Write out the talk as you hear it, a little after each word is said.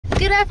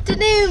Good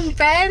afternoon,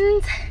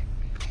 friends.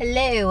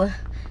 Hello.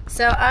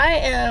 So I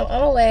am on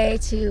my way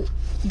to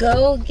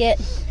go get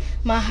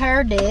my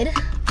hair did.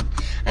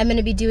 I'm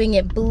gonna be doing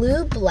it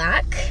blue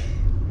black.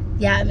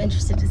 Yeah, I'm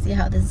interested to see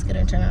how this is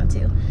gonna turn out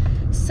too.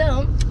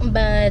 So,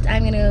 but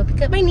I'm gonna go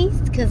pick up my niece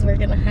because we're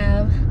gonna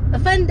have a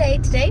fun day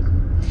today.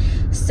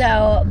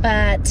 So,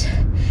 but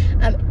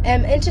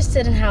I'm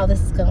interested in how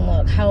this is gonna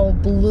look, how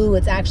blue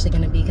it's actually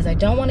gonna be, because I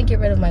don't want to get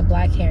rid of my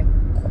black hair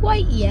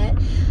quite yet.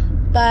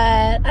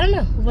 But I don't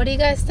know. What do you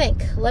guys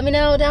think? Let me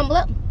know down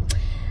below.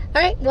 All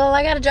right, well,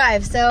 I gotta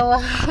drive, so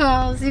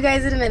I'll see you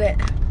guys in a minute.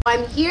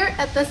 I'm here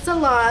at the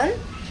salon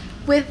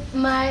with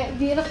my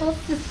beautiful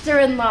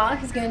sister-in-law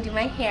who's gonna do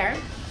my hair.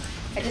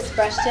 I just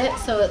brushed it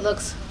so it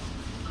looks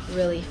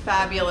really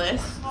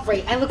fabulous.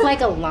 Great. I look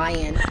like a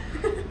lion.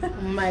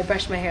 When I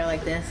brush my hair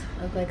like this,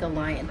 I look like a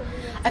lion.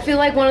 I feel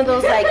like one of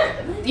those, like,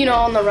 you know,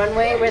 on the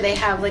runway where they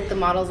have like the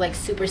models like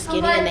super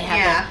skinny and they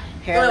have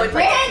their hair. Oh, it's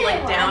like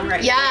slicked down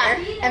right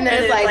there. And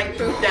then it's like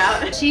poofed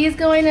out. She's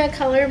going to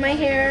color my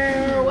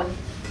hair. What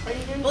are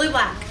you doing? Blue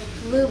black.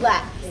 Blue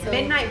black. So,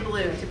 midnight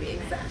blue to be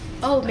exact.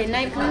 Oh,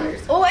 midnight blue.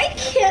 Oh, I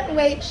can't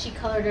wait. She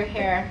colored her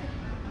hair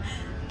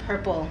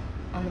purple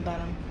on the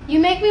bottom. You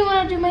make me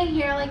want to do my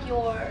hair like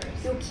yours.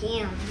 You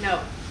can.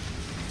 No.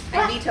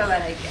 I veto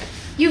that idea.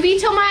 You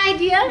veto my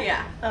idea?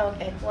 Yeah. Oh,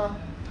 okay. Well,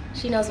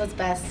 she knows what's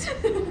best.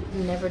 I've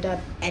never done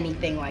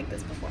anything like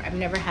this before. I've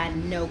never had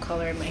no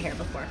color in my hair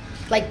before.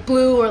 Like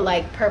blue or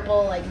like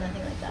purple, like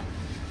nothing like that.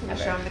 Can you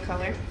show them the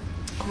color?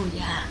 Oh,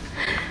 yeah.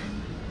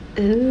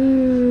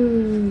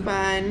 Ooh.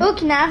 Fun. Oh,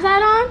 can I have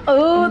that on?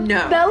 Oh,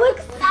 no. That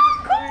looks so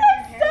cool.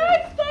 I'm so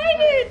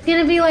excited. It's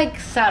going to be like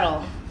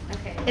subtle.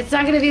 Okay. It's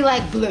not going to be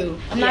like blue.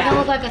 I'm not going to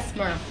look like a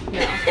Smurf.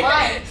 No.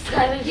 Why?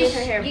 Get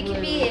her hair blue. You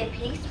can be a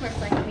pink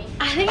Smurf like me.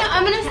 I think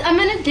I'm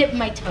gonna dip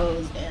my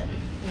toes in.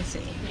 We'll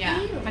see.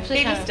 Yeah.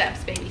 Actually, Baby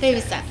steps. Baby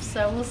steps.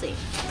 So we'll see.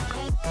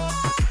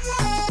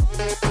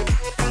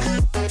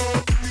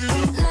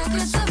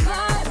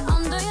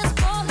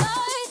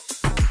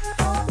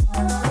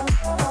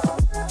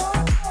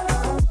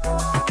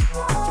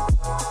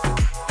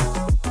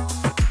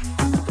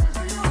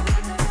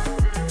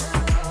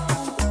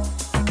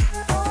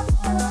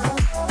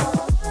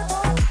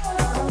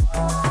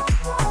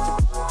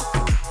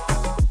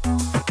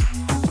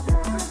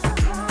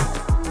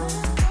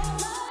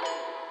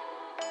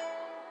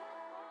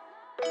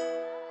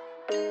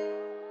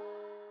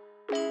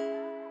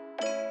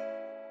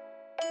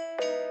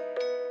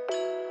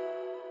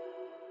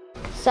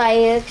 So are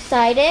you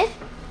excited?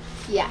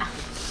 Yeah.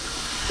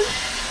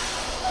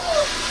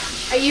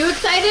 Are you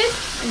excited?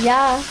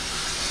 Yeah.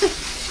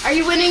 Are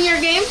you winning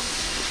your game?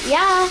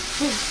 Yeah.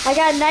 I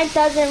got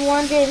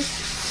 9,100.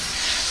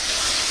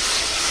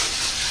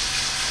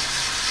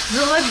 Does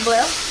it look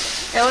blue?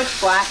 It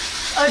looks black.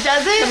 Oh,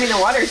 does it? I mean,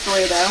 the water's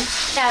blue though.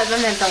 Yeah, I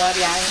meant the water.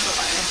 Yeah, it's the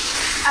water.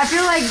 I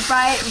feel like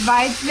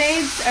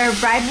bridesmaids or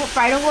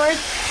bridal awards,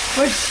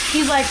 where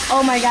she's like,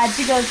 oh my god,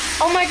 she goes,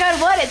 oh my god,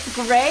 what? It's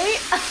gray,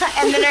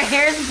 and then her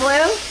hair's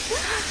blue.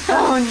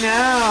 Oh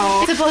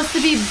no. It's supposed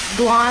to be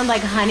blonde,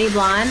 like honey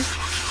blonde,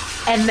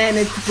 and then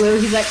it's blue.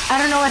 He's like, I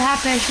don't know what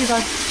happened. She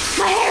goes,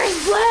 my hair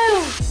is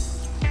blue.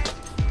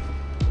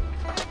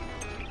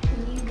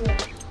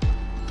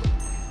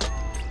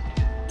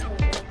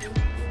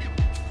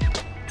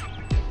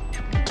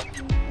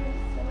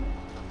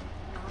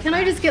 Can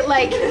I just get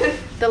like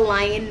the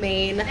lion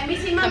mane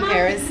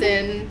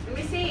comparison? Let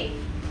me see.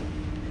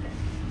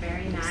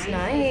 Very nice. It's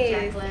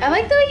nice. I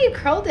like the way you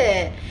curled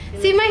it.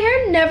 See, my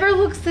hair never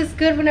looks this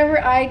good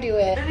whenever I do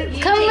it.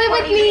 Come live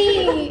with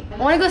me. I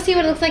want to go see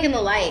what it looks like in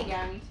the light.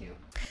 Yeah, me too.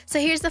 So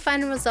here's the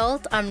final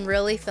result. I'm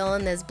really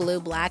feeling this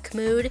blue-black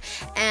mood.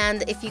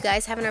 And if you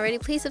guys haven't already,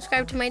 please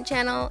subscribe to my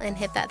channel and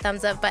hit that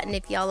thumbs up button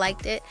if y'all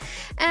liked it.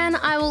 And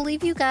I will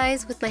leave you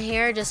guys with my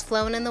hair just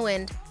flowing in the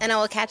wind. And I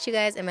will catch you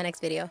guys in my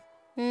next video.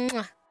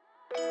 Mwah.